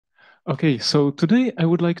Okay, so today I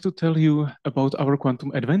would like to tell you about our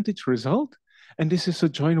quantum advantage result. And this is a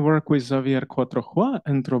joint work with Xavier Coiteux-Roy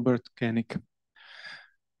and Robert Koenig.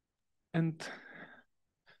 And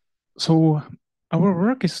so our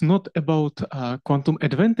work is not about quantum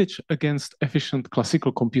advantage against efficient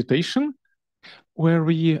classical computation, where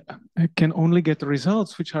we can only get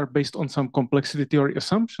results which are based on some complexity theory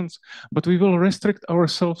assumptions, but we will restrict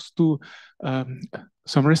ourselves to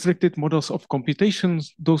some restricted models of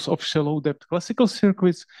computations, those of shallow depth classical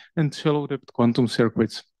circuits and shallow depth quantum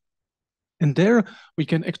circuits. And there we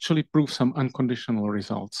can actually prove some unconditional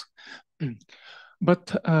results.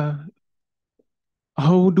 But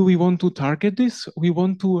how do we want to target this? We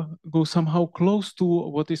want to go somehow close to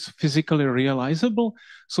what is physically realizable.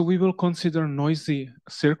 So we will consider noisy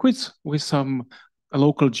circuits with some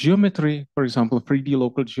local geometry, for example,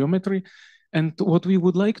 3D-local geometry. And what we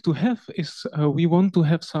would like to have is we want to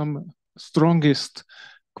have some strongest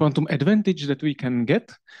quantum advantage that we can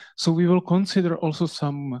get. So we will consider also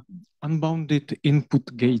some unbounded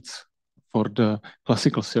input gates for the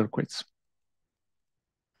classical circuits.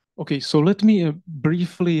 Okay, so let me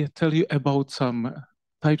briefly tell you about some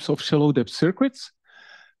types of shallow depth circuits.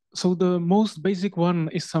 So the most basic one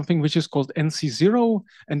is something which is called NC0,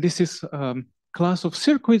 and this is class of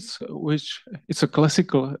circuits, which it's a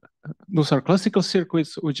classical, those are classical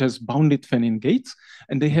circuits which has bounded Fehn gates,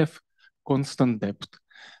 and they have constant depth.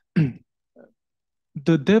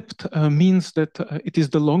 The depth means that it is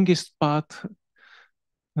the longest path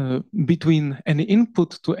between any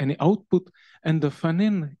input to any output, and the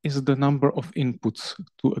Fehn is the number of inputs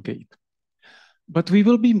to a gate. But we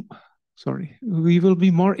will be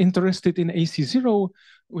more interested in AC0,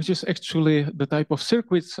 which is actually the type of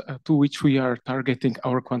circuits to which we are targeting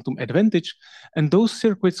our quantum advantage. And those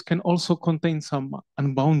circuits can also contain some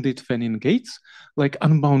unbounded Fehn gates, like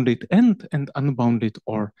unbounded AND and unbounded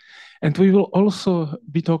OR. And we will also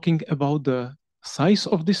be talking about the size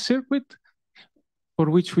of this circuit, for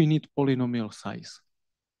which we need polynomial size.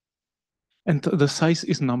 And the size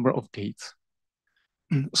is number of gates.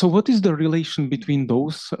 So what is the relation between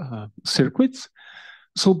those circuits?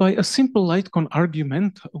 So by a simple Lightcon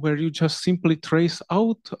argument, where you just simply trace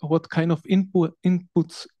out what kind of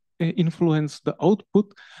inputs influence the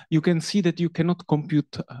output, you can see that you cannot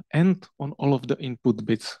compute AND on all of the input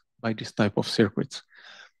bits by this type of circuits.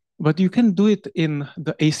 But you can do it in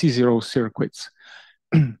the AC0 circuits.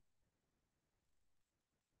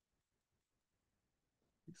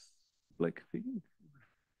 Black thing.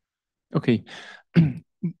 Okay.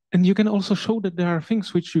 And you can also show that there are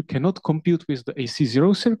things which you cannot compute with the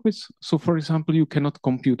AC0 circuits. So for example, you cannot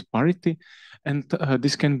compute parity. And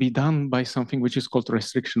this can be done by something which is called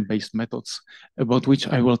restriction-based methods, about which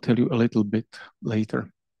I will tell you a little bit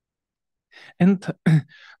later. And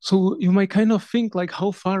so you might kind of think like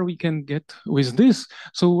how far we can get with this.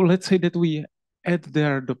 So let's say that we add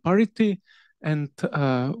there the parity, and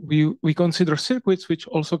we consider circuits which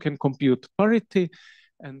also can compute parity.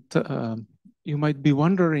 And you might be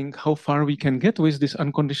wondering how far we can get with these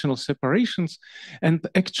unconditional separations, and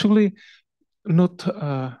actually not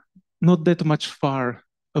that much far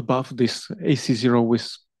above this AC0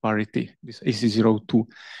 with parity, this AC02.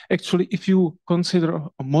 Actually, if you consider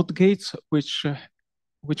mod gates, which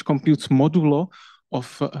computes modulo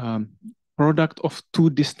of product of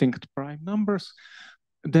two distinct prime numbers,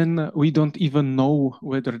 then we don't even know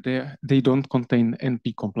whether they don't contain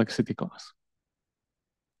NP complexity class.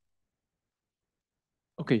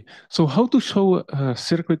 Okay, so how to show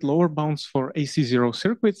circuit lower bounds for AC0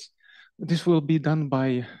 circuits? This will be done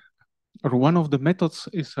by, or one of the methods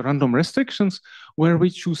is random restrictions, where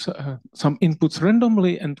we choose some inputs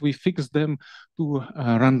randomly and we fix them to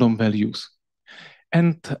random values.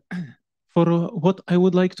 And for what I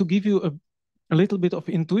would like to give you a little bit of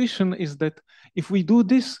intuition is that if we do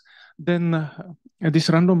this, then these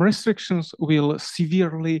random restrictions will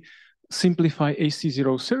severely simplify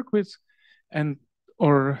AC0 circuits, and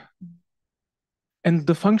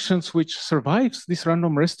the functions which survives these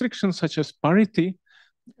random restrictions, such as parity,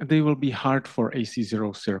 they will be hard for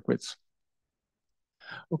AC0 circuits.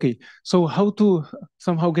 Okay, so how to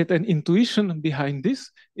somehow get an intuition behind this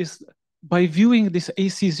is by viewing these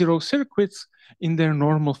AC0 circuits in their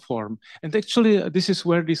normal form. And actually, this is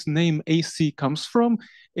where this name AC comes from.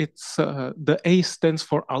 It's the A stands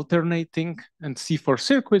for alternating and C for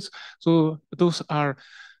circuits. So those are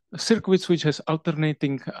circuits which has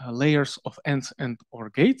alternating layers of ANDs and OR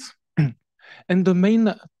gates. And the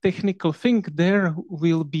main technical thing there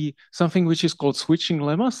will be something which is called switching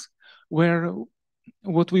lemmas, where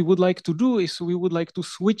what we would like to do is we would like to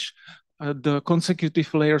switch the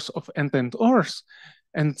consecutive layers of AND and ORs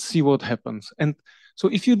and see what happens. And So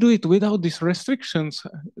if you do it without these restrictions,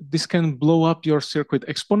 this can blow up your circuit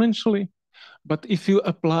exponentially. But if you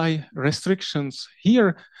apply restrictions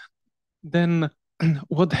here, then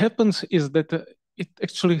what happens is that it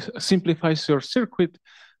actually simplifies your circuit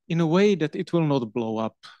in a way that it will not blow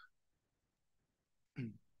up.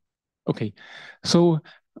 Okay, so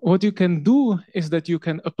what you can do is that you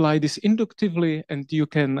can apply this inductively and you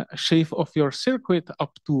can shave off your circuit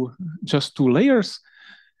up to just 2 layers.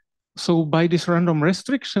 So by these random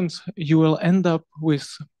restrictions, you will end up with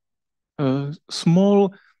a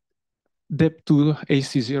small depth to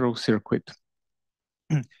AC0 circuit.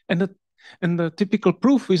 And the typical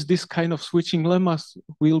proof with this kind of switching lemmas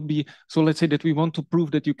will be, so let's say that we want to prove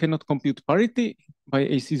that you cannot compute parity by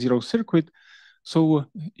AC0 circuit. So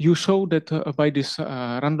you show that by these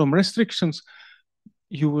random restrictions,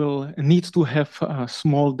 you will need to have a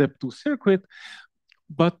small depth to circuit.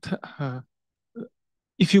 But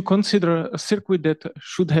if you consider a circuit that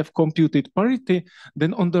should have computed parity,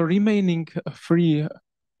 then on the remaining 3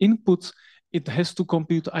 inputs, it has to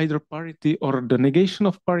compute either parity or the negation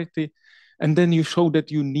of parity. And then you show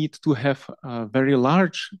that you need to have a very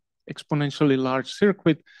large, exponentially large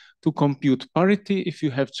circuit to compute parity if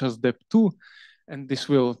you have just depth 2. And this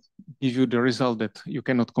will give you the result that you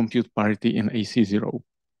cannot compute parity in AC0.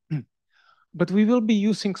 But we will be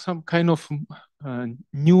using some kind of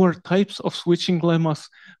newer types of switching lemmas,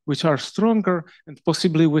 which are stronger and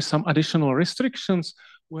possibly with some additional restrictions,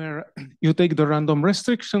 where you take the random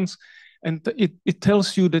restrictions and it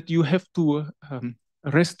tells you that you have to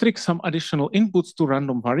restrict some additional inputs to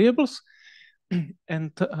random variables.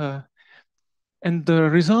 And the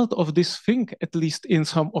result of this thing, at least in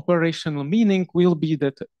some operational meaning, will be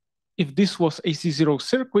that if this was AC0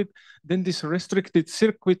 circuit, then this restricted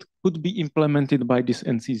circuit could be implemented by these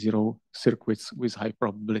NC0 circuits with high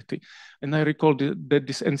probability. And I recall that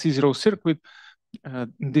this NC0 circuit,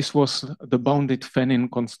 this was the bounded fan-in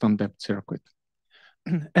constant depth circuit.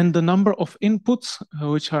 And the number of inputs,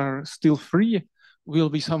 which are still free, will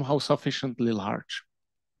be somehow sufficiently large.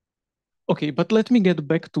 Okay, but let me get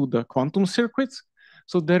back to the quantum circuits.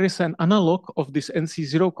 So there is an analog of this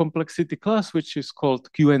NC0 complexity class, which is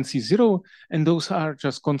called QNC0, and those are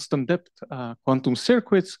just constant depth quantum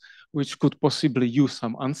circuits, which could possibly use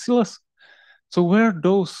some ancillas. So where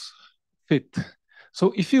those fit?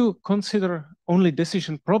 So if you consider only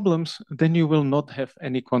decision problems, then you will not have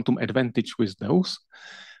any quantum advantage with those,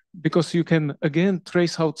 because you can, again,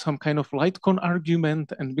 trace out some kind of light-cone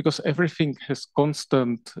argument, and because everything has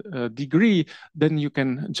constant degree, then you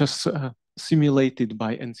can just simulate it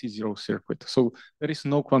by NC0 circuit. So there is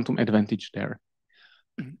no quantum advantage there.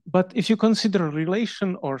 But if you consider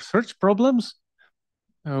relation or search problems,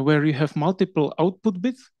 where you have multiple output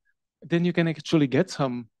bits, then you can actually get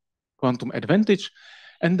some quantum advantage.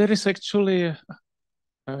 And there is actually,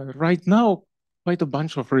 right now, quite a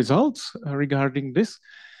bunch of results regarding this.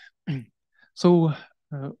 So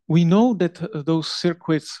we know that those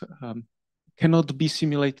circuits cannot be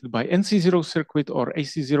simulated by NC0 circuit or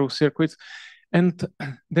AC0 circuits. And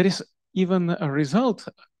there is even a result,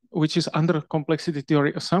 which is under complexity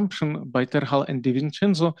theory assumption by Terhal and Di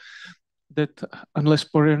Vincenzo, that unless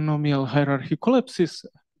polynomial hierarchy collapses,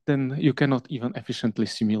 then you cannot even efficiently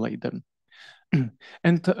simulate them.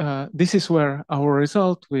 And this is where our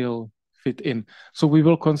result will fit in. So we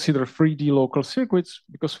will consider 3D-local circuits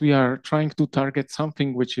because we are trying to target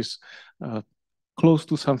something which is close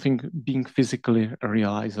to something being physically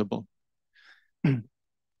realizable.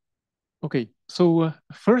 Okay, so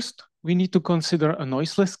first we need to consider a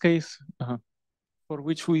noiseless case for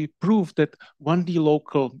which we prove that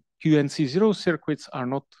 1D-local QNC0 circuits are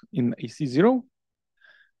not in AC0.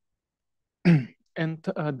 And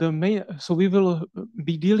so we will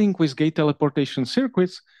be dealing with gate teleportation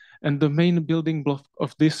circuits, and the main building block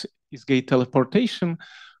of this is gate teleportation,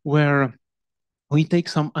 where we take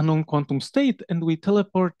some unknown quantum state and we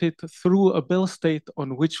teleport it through a Bell state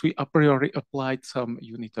on which we a priori applied some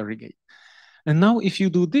unitary gate. And now if you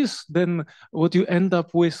do this, then what you end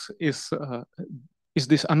up with is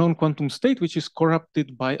this unknown quantum state, which is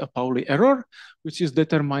corrupted by a Pauli error, which is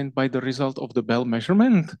determined by the result of the Bell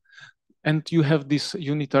measurement. And you have this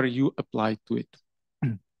unitary U applied to it.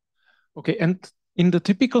 Okay, and in the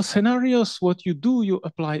typical scenarios, what you do, you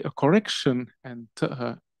apply a correction and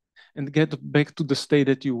get back to the state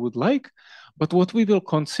that you would like. But what we will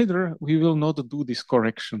consider, we will not do these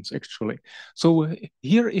corrections actually. So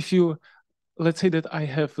here, if you, let's say that I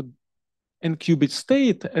have n qubit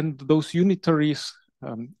state and those unitaries,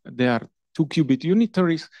 they are 2 qubit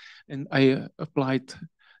unitaries, and I applied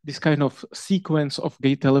this kind of sequence of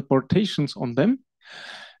gate teleportations on them.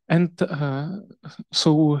 And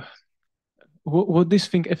so what this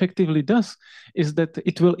thing effectively does is that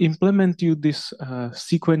it will implement you this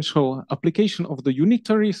sequential application of the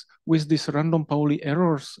unitaries with these random Pauli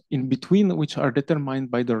errors in between, which are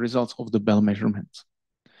determined by the results of the Bell measurements.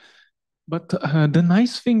 But the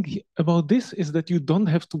nice thing about this is that you don't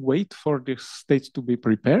have to wait for this state to be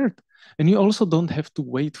prepared, and you also don't have to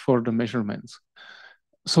wait for the measurements.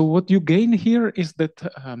 So what you gain here is that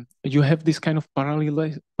you have this kind of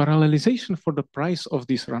parallelization for the price of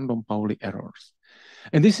these random Pauli errors.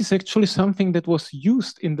 And this is actually something that was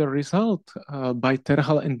used in the result by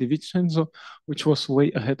Terhal and Di Vincenzo, which was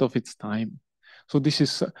way ahead of its time. So this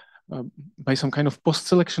is by some kind of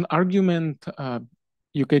post-selection argument,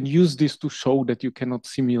 you can use this to show that you cannot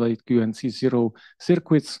simulate QNC0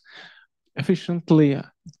 circuits efficiently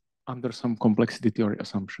under some complexity theory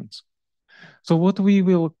assumptions. So what we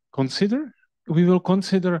will consider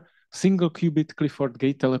single qubit Clifford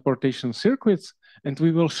gate teleportation circuits, and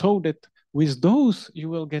we will show that with those, you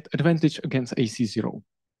will get advantage against AC0.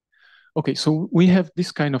 Okay, so we have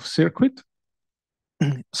this kind of circuit.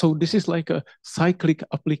 So this is like a cyclic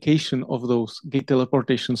application of those gate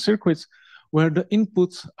teleportation circuits where the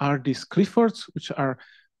inputs are these Cliffords, which are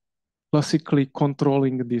classically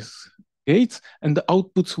controlling these gates, and the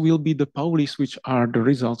outputs will be the Paulis, which are the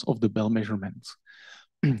results of the Bell measurements.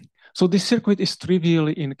 So this circuit is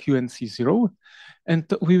trivially in QNC0, and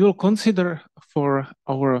we will consider for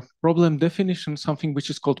our problem definition something which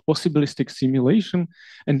is called possibilistic simulation,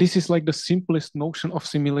 and this is like the simplest notion of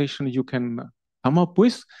simulation you can come up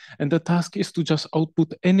with, and the task is to just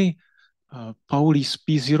output any Pauli's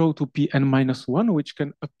P0 to Pn-1, which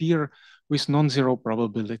can appear with non-zero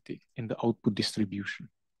probability in the output distribution.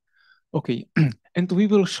 Okay, and we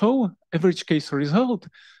will show average case result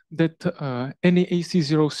that any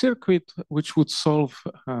AC0 circuit which would solve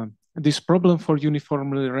this problem for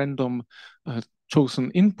uniformly random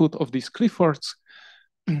chosen input of these Cliffords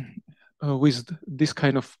with this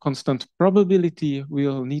kind of constant probability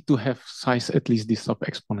will need to have size at least this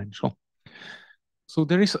sub-exponential. So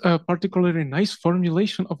there is a particularly nice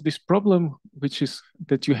formulation of this problem, which is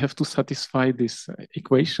that you have to satisfy this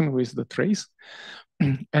equation with the trace.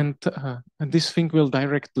 And this thing will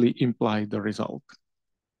directly imply the result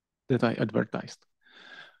that I advertised.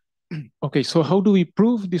 Okay, so how do we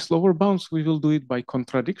prove these lower bounds? We will do it by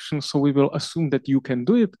contradiction. So we will assume that you can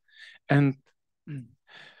do it.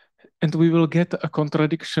 And we will get a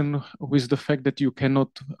contradiction with the fact that you cannot,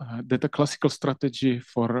 that a classical strategy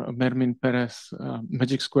for a Mermin-Perez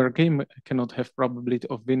magic square game cannot have probability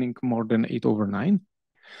of winning more than 8/9.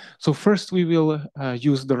 So first we will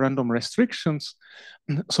use the random restrictions.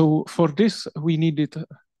 So for this, we needed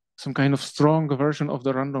some kind of strong version of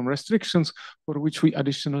the random restrictions for which we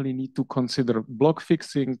additionally need to consider block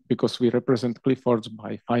fixing because we represent Cliffords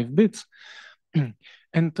by 5 bits.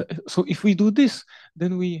 And so if we do this,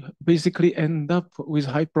 then we basically end up with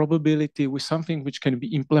high probability with something which can be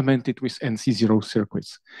implemented with NC0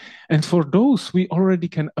 circuits. And for those, we already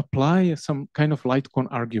can apply some kind of light cone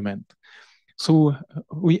argument. So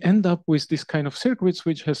we end up with this kind of circuits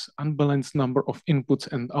which has unbalanced number of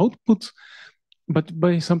inputs and outputs. But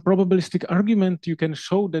by some probabilistic argument, you can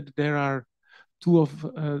show that there are 2 of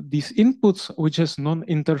these inputs which has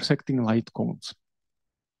non-intersecting light cones.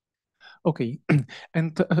 Okay,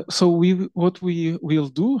 and so what we will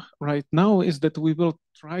do right now is that we will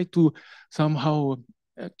try to somehow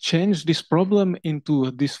change this problem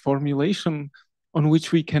into this formulation on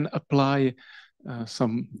which we can apply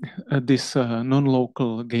this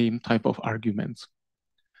non-local game type of arguments.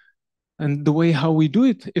 And the way how we do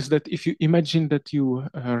it is that if you imagine that you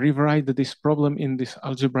rewrite this problem in this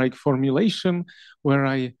algebraic formulation where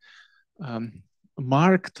I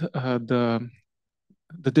marked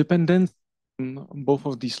the dependence on both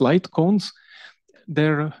of these light cones,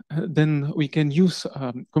 then we can use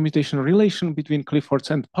computational relation between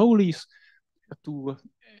Cliffords and Paulis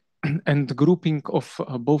and grouping of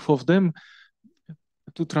both of them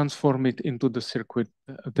to transform it into the circuit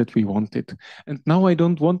that we wanted. And now I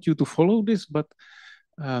don't want you to follow this, but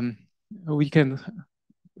we can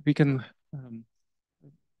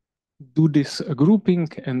do this grouping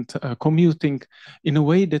and commuting in a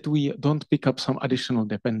way that we don't pick up some additional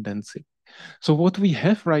dependency. So what we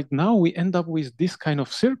have right now, we end up with this kind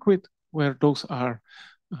of circuit where those are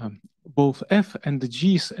both F and the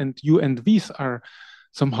G's and U and V's are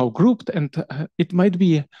somehow grouped, and it might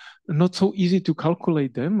be not so easy to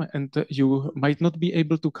calculate them, and you might not be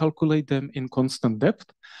able to calculate them in constant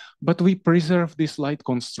depth, but we preserve this light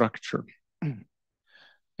cone structure.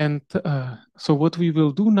 And so what we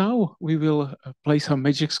will do now, we will play some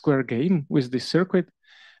magic square game with this circuit,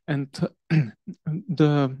 And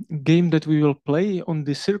the game that we will play on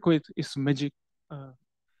this circuit is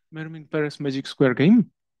Mermin-Perez Magic Square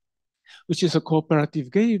game, which is a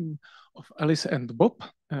cooperative game of Alice and Bob.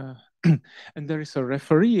 And there is a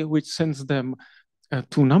referee which sends them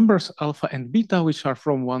two numbers, alpha and beta, which are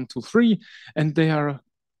from 1 to 3, and they are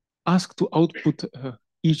asked to output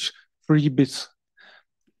each 3 bits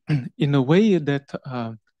in a way that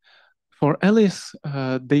for Alice,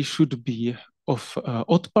 they should be of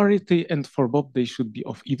odd parity, and for Bob, they should be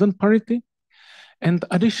of even parity. And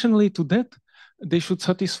additionally to that, they should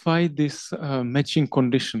satisfy this matching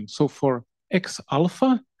condition. So for X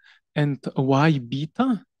alpha and Y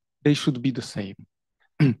beta, they should be the same.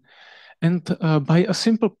 And by a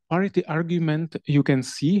simple parity argument, you can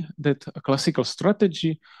see that a classical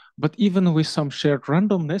strategy, but even with some shared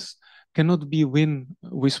randomness, cannot be win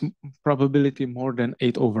with probability more than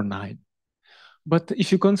 8/9. But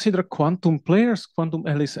if you consider quantum players, quantum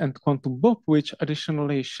Alice and quantum Bob, which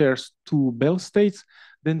additionally shares 2 Bell states,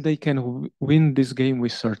 then they can win this game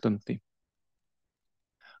with certainty.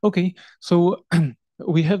 Okay, so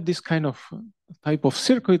we have this kind of type of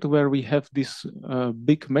circuit where we have these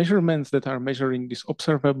big measurements that are measuring these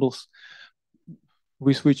observables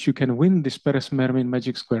with which you can win this Perez-Mermin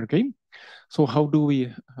magic square game. So how do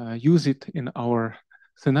we use it in our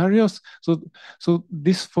scenarios? So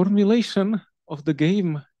this formulation of the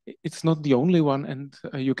game, it's not the only one, and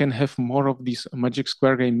you can have more of these magic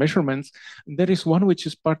square game measurements. There is one which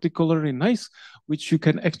is particularly nice, which you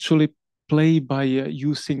can actually play by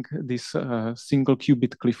using this single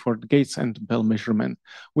qubit Clifford Gates and Bell measurement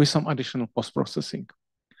with some additional post-processing.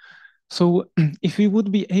 So if we would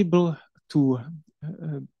be able to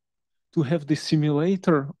have this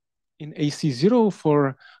simulator in AC0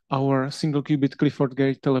 for our single qubit Clifford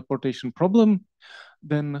Gate teleportation problem,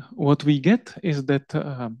 then what we get is that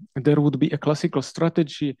there would be a classical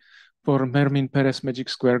strategy for Mermin-Perez magic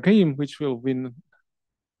square game, which will win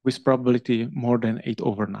with probability more than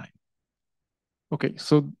 8/9. Okay,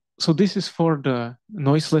 so this is for the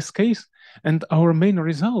noiseless case, and our main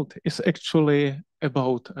result is actually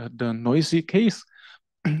about the noisy case,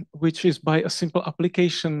 which is by a simple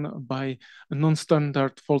application by a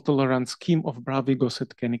non-standard fault-tolerant scheme of Bravi,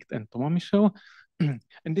 Gosset, Koenig, and Thomas Michel.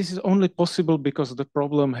 And this is only possible because the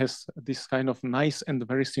problem has this kind of nice and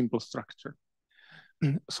very simple structure.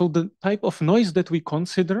 So the type of noise that we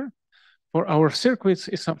consider for our circuits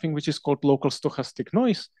is something which is called local stochastic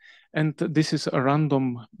noise. And this is a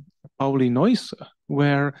random Pauli noise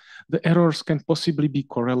where the errors can possibly be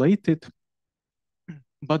correlated,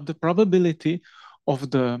 but the probability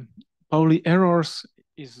of the Pauli errors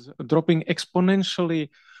is dropping exponentially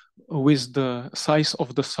with the size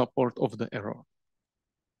of the support of the error.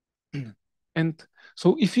 And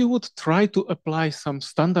so if you would try to apply some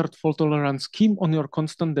standard fault-tolerant scheme on your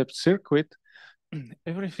constant depth circuit,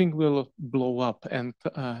 everything will blow up. And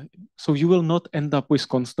so you will not end up with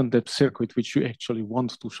constant depth circuit, which you actually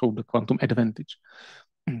want to show the quantum advantage.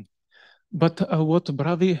 But what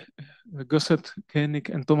Bravi, Gosset, Koenig,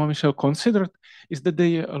 and Thomas Michel considered is that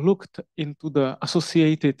they looked into the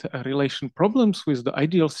associated relation problems with the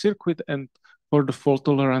ideal circuit and for the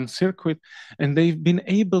fault-tolerant circuit, and they've been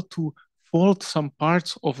able to fold some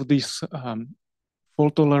parts of this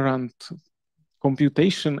fault-tolerant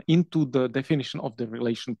computation into the definition of the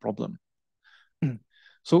relation problem.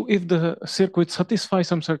 So if the circuit satisfies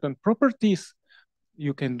some certain properties,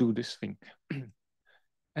 you can do this thing.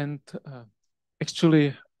 And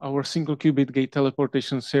actually, our single qubit gate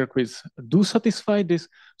teleportation circuits do satisfy this,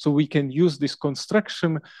 so we can use this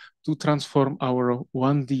construction to transform our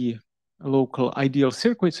 1D local ideal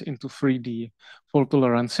circuits into 3D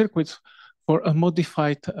fault-tolerant circuits for a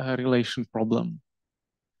modified relation problem,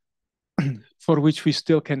 for which we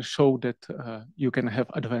still can show that you can have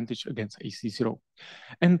advantage against AC0.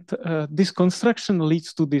 And this construction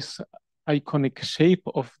leads to this iconic shape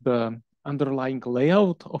of the underlying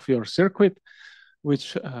layout of your circuit,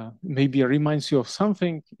 which maybe reminds you of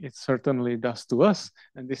something. It certainly does to us.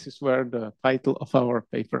 And this is where the title of our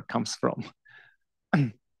paper comes from.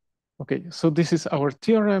 Okay, so this is our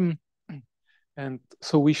theorem. And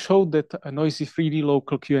so we showed that a noisy 3D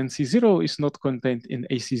local QNC0 is not contained in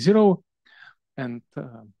AC0. And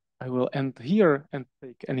I will end here and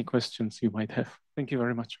take any questions you might have. Thank you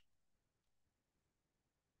very much.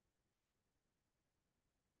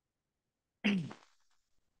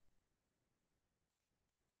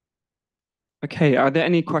 Okay, are there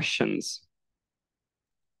any questions?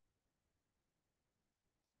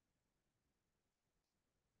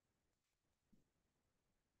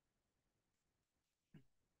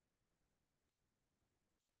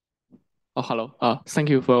 Oh, hello. Thank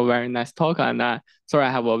you for a very nice talk. And sorry, I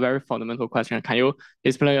have a very fundamental question. Can you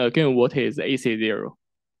explain again what is AC0?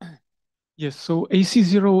 Yes, so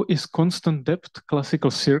AC0 is constant depth classical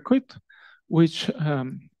circuit, which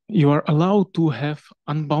you are allowed to have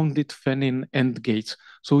unbounded fan-in AND gates.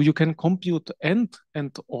 So you can compute AND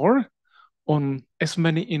and OR on as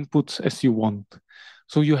many inputs as you want.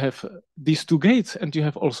 So you have these two gates, and you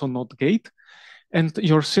have also NOT gate, and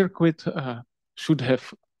your circuit should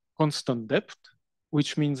have constant depth,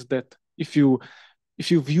 which means that if you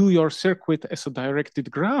view your circuit as a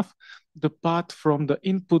directed graph, the path from the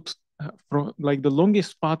input, from like the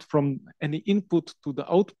longest path from any input to the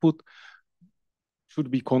output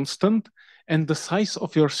should be constant, and the size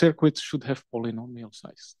of your circuit should have polynomial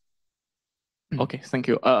size. Okay, thank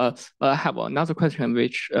you. I have another question,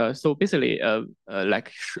 which so basically,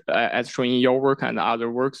 as shown in your work and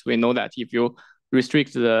other works, we know that if you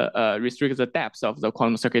restrict the depth of the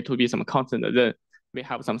quantum circuit to be some constant, then we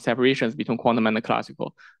have some separations between quantum and the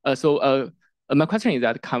classical. My question is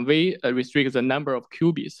that can we restrict the number of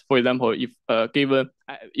qubits? For example,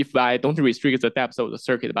 if I don't restrict the depth of the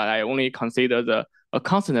circuit, but I only consider a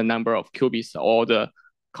constant number of qubits or the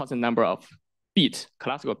constant number of bits,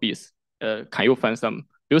 classical bits. Can you find some?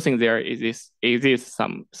 Do you think there is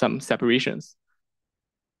some separations?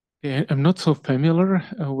 Yeah, I'm not so familiar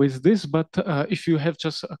with this, but if you have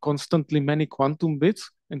just constantly many quantum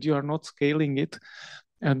bits and you are not scaling it,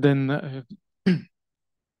 and then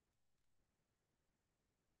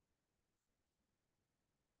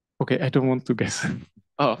okay, I don't want to guess.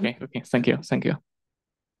 Oh, okay, thank you.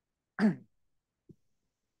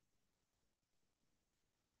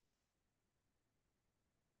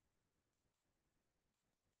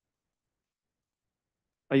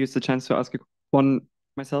 I use the chance to ask one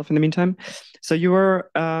myself in the meantime. So you were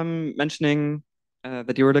mentioning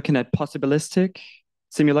that you were looking at possibilistic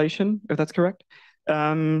simulation, if that's correct.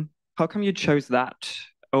 How come you chose that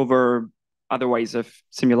over other ways of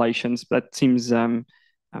simulations? That seems a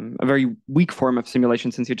very weak form of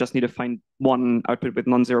simulation, since you just need to find one output with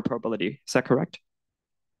non-zero probability. Is that correct?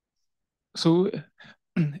 So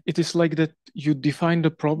it is like that you define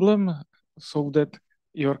the problem so that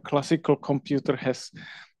your classical computer has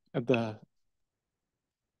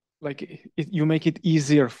you make it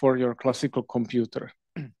easier for your classical computer.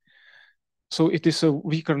 So it is a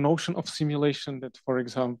weaker notion of simulation that, for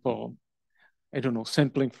example, I don't know,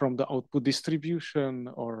 sampling from the output distribution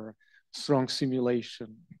or strong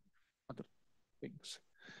simulation, other things.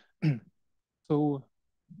 So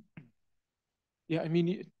yeah, I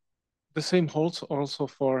mean, the same holds also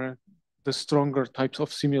for the stronger types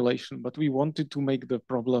of simulation, but we wanted to make the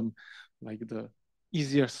problem like the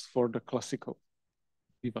easiest for the classical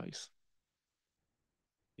device.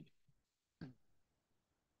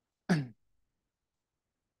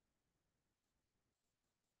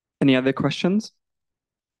 Any other questions?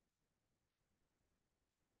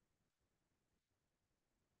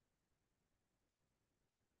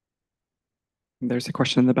 There's a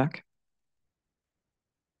question in the back.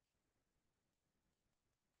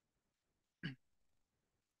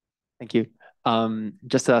 Thank you.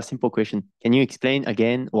 Just a simple question. Can you explain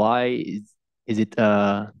again why is it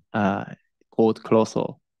called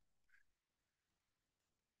colossal?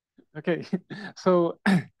 Okay, so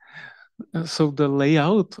so the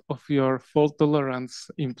layout of your fault tolerance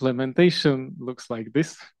implementation looks like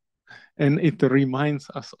this, and it reminds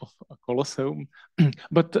us of a colossal.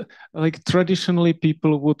 But like traditionally,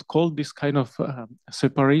 people would call this kind of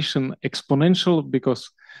separation exponential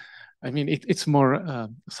because, I mean, it's more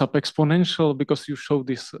subexponential because you show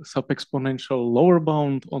this subexponential lower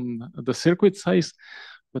bound on the circuit size,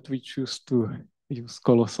 but we choose to use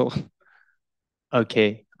colossal.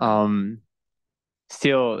 Okay.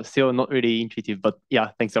 Still not really intuitive, but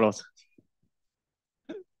yeah, thanks a lot.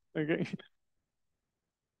 Okay.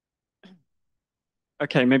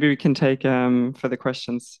 Okay, maybe we can take further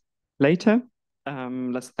questions later.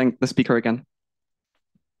 Let's thank the speaker again.